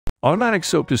Automatic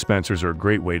soap dispensers are a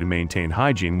great way to maintain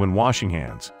hygiene when washing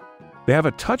hands. They have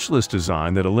a touchless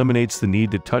design that eliminates the need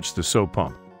to touch the soap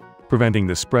pump, preventing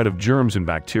the spread of germs and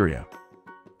bacteria.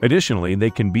 Additionally,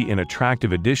 they can be an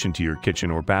attractive addition to your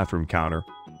kitchen or bathroom counter,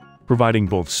 providing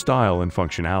both style and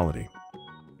functionality.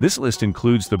 This list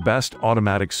includes the best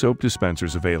automatic soap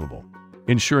dispensers available,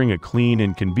 ensuring a clean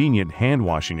and convenient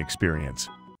hand-washing experience.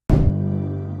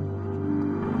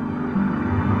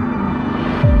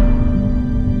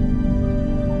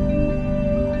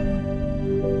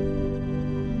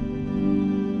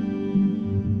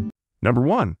 Number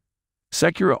 1.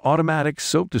 Secura Automatic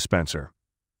Soap Dispenser.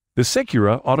 The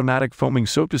Secura Automatic Foaming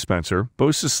Soap Dispenser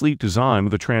boasts a sleek design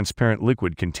with a transparent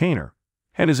liquid container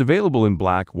and is available in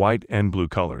black, white, and blue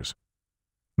colors.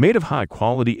 Made of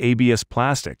high-quality ABS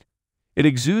plastic, it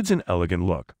exudes an elegant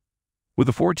look. With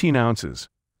a 14 ounces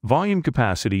volume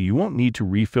capacity, you won't need to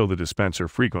refill the dispenser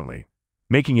frequently,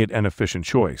 making it an efficient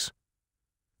choice.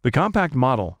 The compact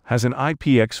model has an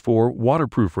IPX4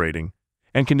 waterproof rating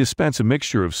and can dispense a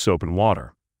mixture of soap and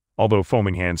water, although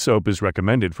foaming hand soap is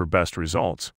recommended for best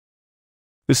results.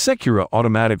 The Secura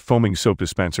Automatic Foaming Soap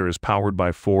Dispenser is powered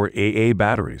by 4 AA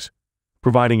batteries,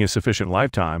 providing a sufficient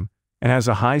lifetime and has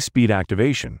a high-speed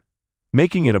activation,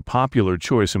 making it a popular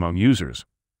choice among users.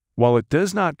 While it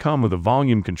does not come with a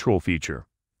volume control feature,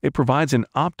 it provides an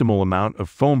optimal amount of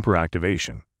foam per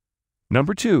activation.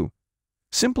 Number 2.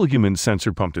 Simplehuman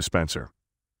Sensor Pump Dispenser.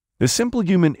 The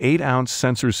Simplehuman 8-ounce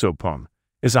sensor soap pump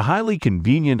is a highly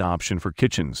convenient option for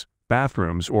kitchens,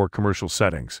 bathrooms, or commercial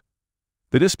settings.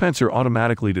 The dispenser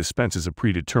automatically dispenses a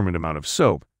predetermined amount of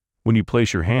soap when you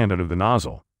place your hand under the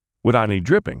nozzle, without any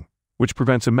dripping, which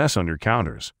prevents a mess on your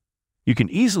counters. You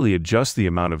can easily adjust the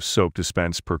amount of soap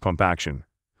dispensed per pump action,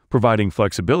 providing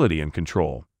flexibility and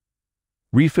control.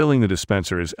 Refilling the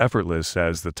dispenser is effortless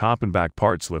as the top and back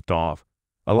parts lift off,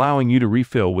 allowing you to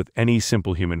refill with any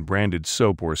Simplehuman branded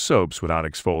soap or soaps without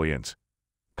exfoliants.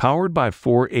 Powered by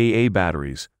 4 AA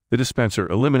batteries, the dispenser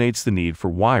eliminates the need for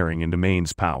wiring into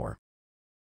mains power.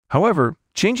 However,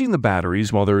 changing the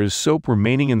batteries while there is soap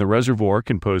remaining in the reservoir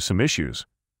can pose some issues,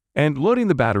 and loading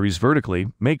the batteries vertically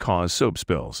may cause soap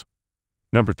spills.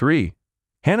 Number 3.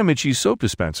 Hanamichi Soap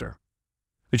Dispenser.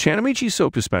 The Hanamichi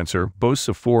Soap Dispenser boasts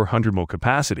a 400 ml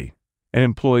capacity and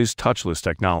employs touchless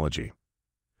technology.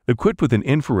 Equipped with an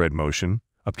infrared motion,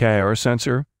 a PIR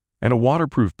sensor, and a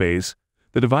waterproof base,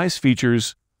 the device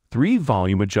features 3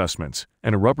 volume adjustments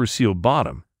and a rubber-sealed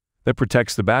bottom that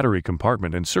protects the battery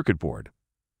compartment and circuit board.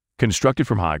 Constructed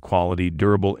from high-quality,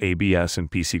 durable ABS and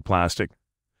PC plastic,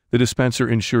 the dispenser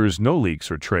ensures no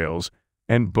leaks or trails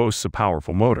and boasts a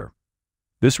powerful motor.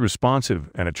 This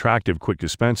responsive and attractive quick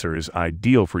dispenser is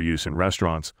ideal for use in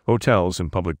restaurants, hotels,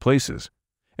 and public places,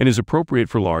 and is appropriate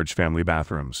for large family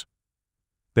bathrooms.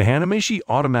 The Hanamichi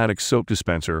Automatic Soap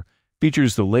Dispenser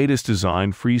features the latest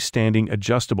design freestanding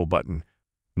adjustable button.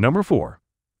 Number 4.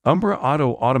 Umbra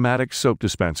Otto Automatic Soap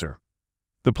Dispenser.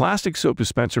 The plastic soap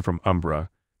dispenser from Umbra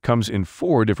comes in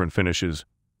 4 different finishes: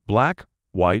 black,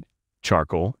 white,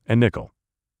 charcoal, and nickel.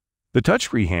 The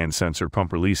touch-free hand sensor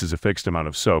pump releases a fixed amount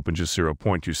of soap in just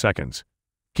 0.2 seconds,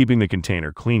 keeping the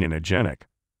container clean and hygienic.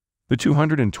 The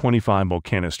 225 ml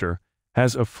canister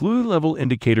has a fluid level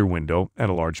indicator window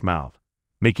and a large mouth,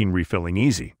 making refilling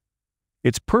easy.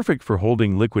 It's perfect for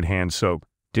holding liquid hand soap,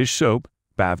 dish soap,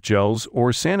 bath gels,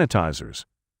 or sanitizers.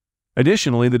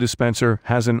 Additionally, the dispenser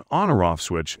has an on or off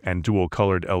switch and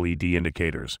dual-colored LED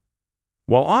indicators.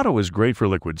 While Otto is great for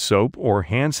liquid soap or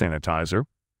hand sanitizer,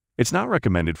 it's not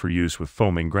recommended for use with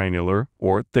foaming granular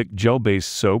or thick gel-based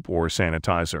soap or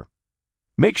sanitizer.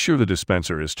 Make sure the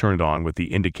dispenser is turned on with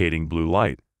the indicating blue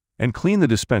light and clean the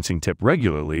dispensing tip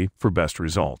regularly for best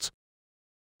results.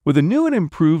 With a new and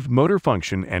improved motor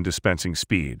function and dispensing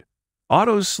speed,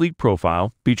 Otto's sleek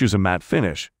profile features a matte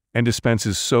finish and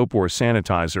dispenses soap or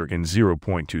sanitizer in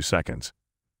 0.2 seconds.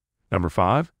 Number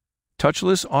 5.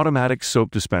 Touchless Automatic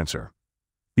Soap Dispenser.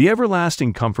 The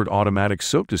Everlasting Comfort Automatic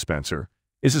Soap Dispenser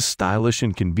is a stylish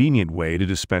and convenient way to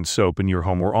dispense soap in your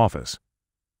home or office.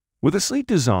 With a sleek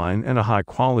design and a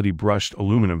high-quality brushed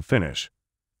aluminum finish,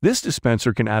 this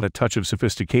dispenser can add a touch of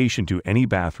sophistication to any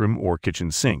bathroom or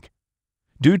kitchen sink.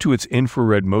 Due to its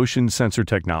infrared motion sensor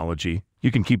technology, you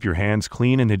can keep your hands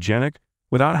clean and hygienic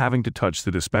without having to touch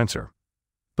the dispenser.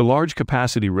 The large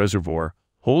capacity reservoir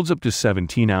holds up to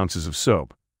 17 ounces of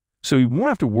soap, so you won't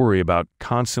have to worry about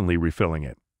constantly refilling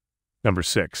it. Number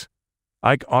 6.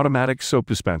 Aike Automatic Soap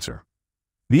Dispenser.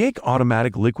 The Aike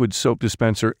Automatic Liquid Soap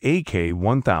Dispenser Aike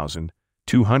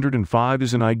 1205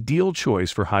 is an ideal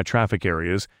choice for high-traffic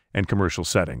areas and commercial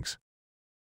settings.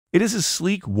 It is a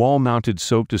sleek wall-mounted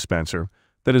soap dispenser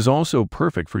that is also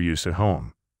perfect for use at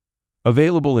home.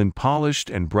 Available in polished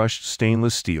and brushed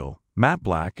stainless steel, matte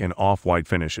black, and off-white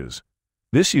finishes.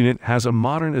 This unit has a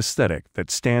modern aesthetic that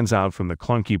stands out from the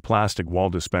clunky plastic wall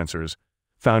dispensers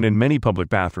found in many public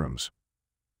bathrooms.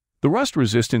 The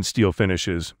rust-resistant steel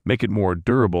finishes make it more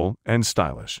durable and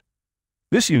stylish.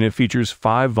 This unit features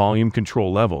 5 volume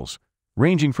control levels,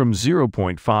 ranging from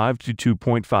 0.5 to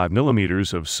 2.5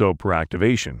 millimeters of soap per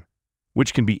activation,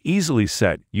 which can be easily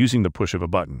set using the push of a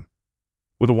button.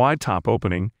 With a wide top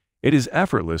opening, it is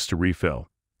effortless to refill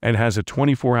and has a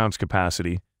 24-ounce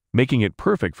capacity, making it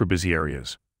perfect for busy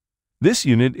areas. This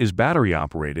unit is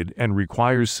battery-operated and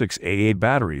requires 6 AA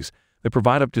batteries that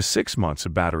provide up to 6 months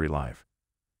of battery life.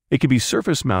 It can be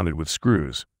surface-mounted with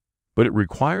screws, but it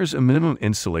requires a minimum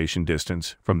installation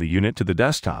distance from the unit to the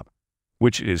desktop,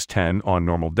 which is 10 on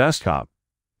normal desktop.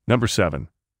 Number 7.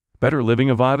 Better Living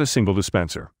Aviva Single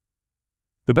Dispenser.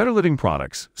 The Better Living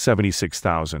products,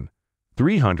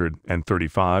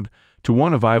 76,335 to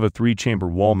 1 Aviva 3-chamber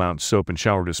wall-mount soap and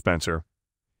shower dispenser,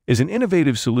 is an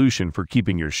innovative solution for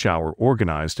keeping your shower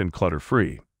organized and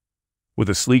clutter-free. With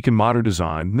a sleek and modern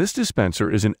design, this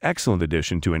dispenser is an excellent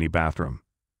addition to any bathroom.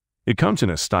 It comes in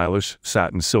a stylish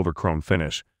satin silver chrome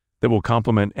finish that will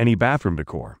complement any bathroom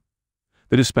decor.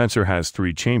 The dispenser has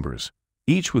 3 chambers,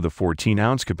 each with a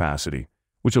 14-ounce capacity,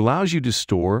 which allows you to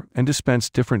store and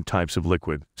dispense different types of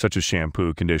liquid, such as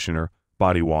shampoo, conditioner,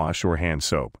 body wash, or hand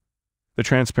soap. The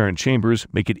transparent chambers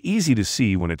make it easy to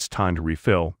see when it's time to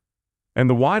refill, and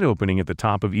the wide opening at the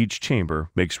top of each chamber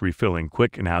makes refilling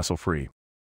quick and hassle-free.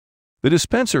 The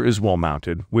dispenser is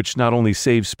wall-mounted, which not only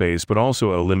saves space but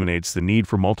also eliminates the need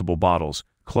for multiple bottles,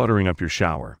 cluttering up your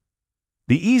shower.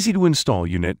 The easy-to-install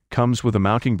unit comes with a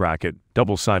mounting bracket,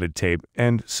 double-sided tape,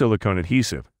 and silicone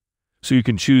adhesive, so you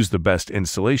can choose the best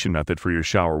installation method for your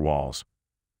shower walls.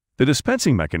 The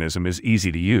dispensing mechanism is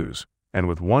easy to use, and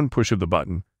with one push of the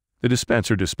button, the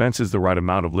dispenser dispenses the right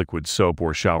amount of liquid soap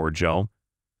or shower gel,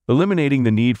 eliminating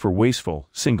the need for wasteful,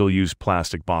 single-use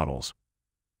plastic bottles.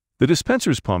 The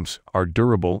dispenser's pumps are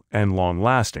durable and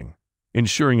long-lasting,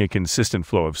 ensuring a consistent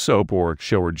flow of soap or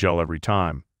shower gel every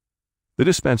time. The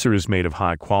dispenser is made of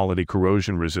high-quality,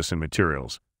 corrosion-resistant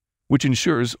materials, which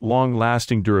ensures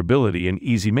long-lasting durability and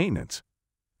easy maintenance.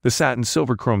 The satin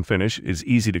silver chrome finish is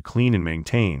easy to clean and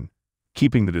maintain,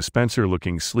 keeping the dispenser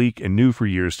looking sleek and new for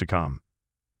years to come.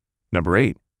 Number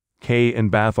 8.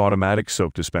 K&Bath Automatic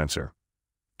Soap Dispenser.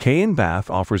 K&Bath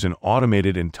offers an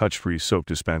automated and touch-free soap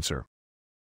dispenser,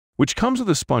 which comes with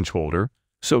a sponge holder,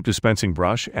 soap dispensing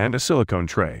brush, and a silicone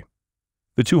tray.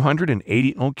 The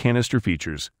 280ml canister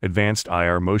features advanced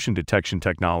IR motion detection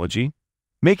technology,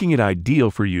 making it ideal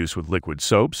for use with liquid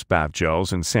soaps, bath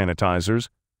gels, and sanitizers.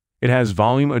 It has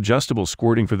volume-adjustable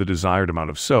squirting for the desired amount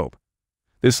of soap.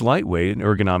 This lightweight and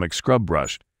ergonomic scrub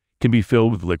brush can be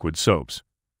filled with liquid soaps,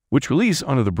 which release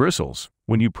onto the bristles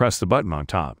when you press the button on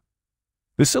top.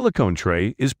 The silicone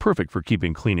tray is perfect for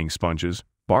keeping cleaning sponges,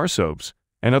 bar soaps,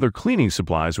 and other cleaning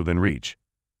supplies within reach.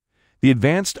 The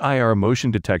advanced IR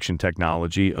motion detection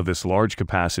technology of this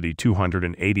large-capacity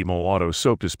 280ml Otto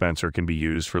soap dispenser can be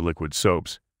used for liquid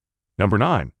soaps. Number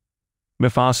 9.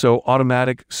 Mefaso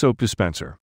Automatic Soap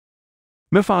Dispenser.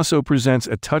 Mefaso presents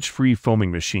a touch-free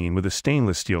foaming machine with a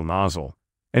stainless steel nozzle,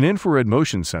 an infrared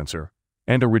motion sensor,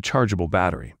 and a rechargeable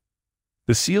battery.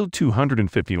 The sealed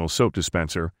 250ml soap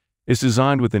dispenser is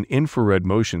designed with an infrared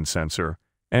motion sensor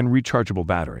and rechargeable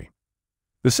battery.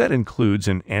 The set includes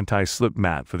an anti-slip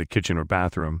mat for the kitchen or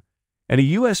bathroom and a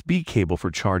USB cable for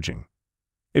charging.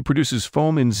 It produces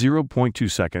foam in 0.2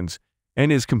 seconds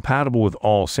and is compatible with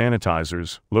all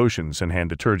sanitizers, lotions, and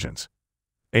hand detergents.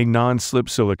 A non-slip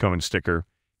silicone sticker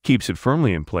keeps it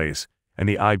firmly in place, and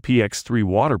the IPX3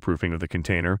 waterproofing of the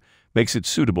container makes it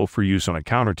suitable for use on a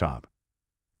countertop.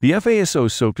 The Mefaso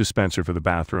soap dispenser for the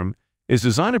bathroom is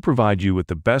designed to provide you with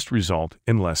the best result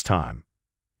in less time.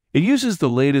 It uses the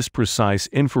latest precise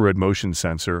infrared motion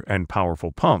sensor and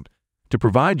powerful pump to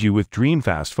provide you with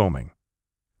dream-fast foaming.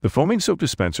 The foaming soap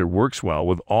dispenser works well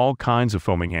with all kinds of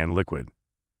foaming hand liquid.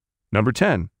 Number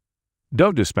 10.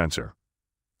 Dove Dispenser.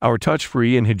 Our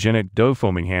touch-free and hygienic Dove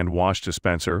foaming hand wash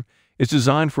dispenser is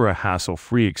designed for a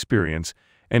hassle-free experience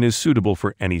and is suitable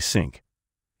for any sink.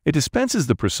 It dispenses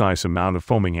the precise amount of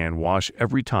foaming hand wash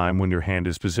every time when your hand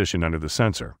is positioned under the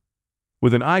sensor.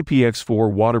 With an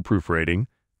IPX4 waterproof rating,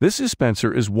 this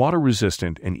dispenser is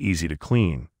water-resistant and easy to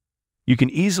clean. You can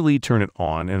easily turn it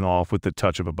on and off with the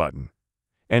touch of a button,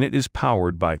 and it is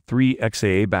powered by 3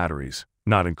 XAA batteries,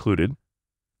 not included.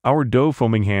 Our Dove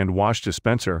foaming hand wash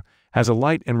dispenser has a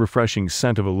light and refreshing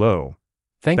scent of aloe.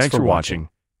 Thanks for watching.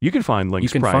 You can find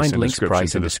links, price, and description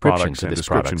to this product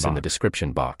in the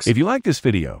description box. If you like this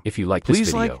video,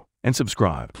 Please like and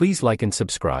subscribe. Please like and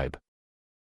subscribe.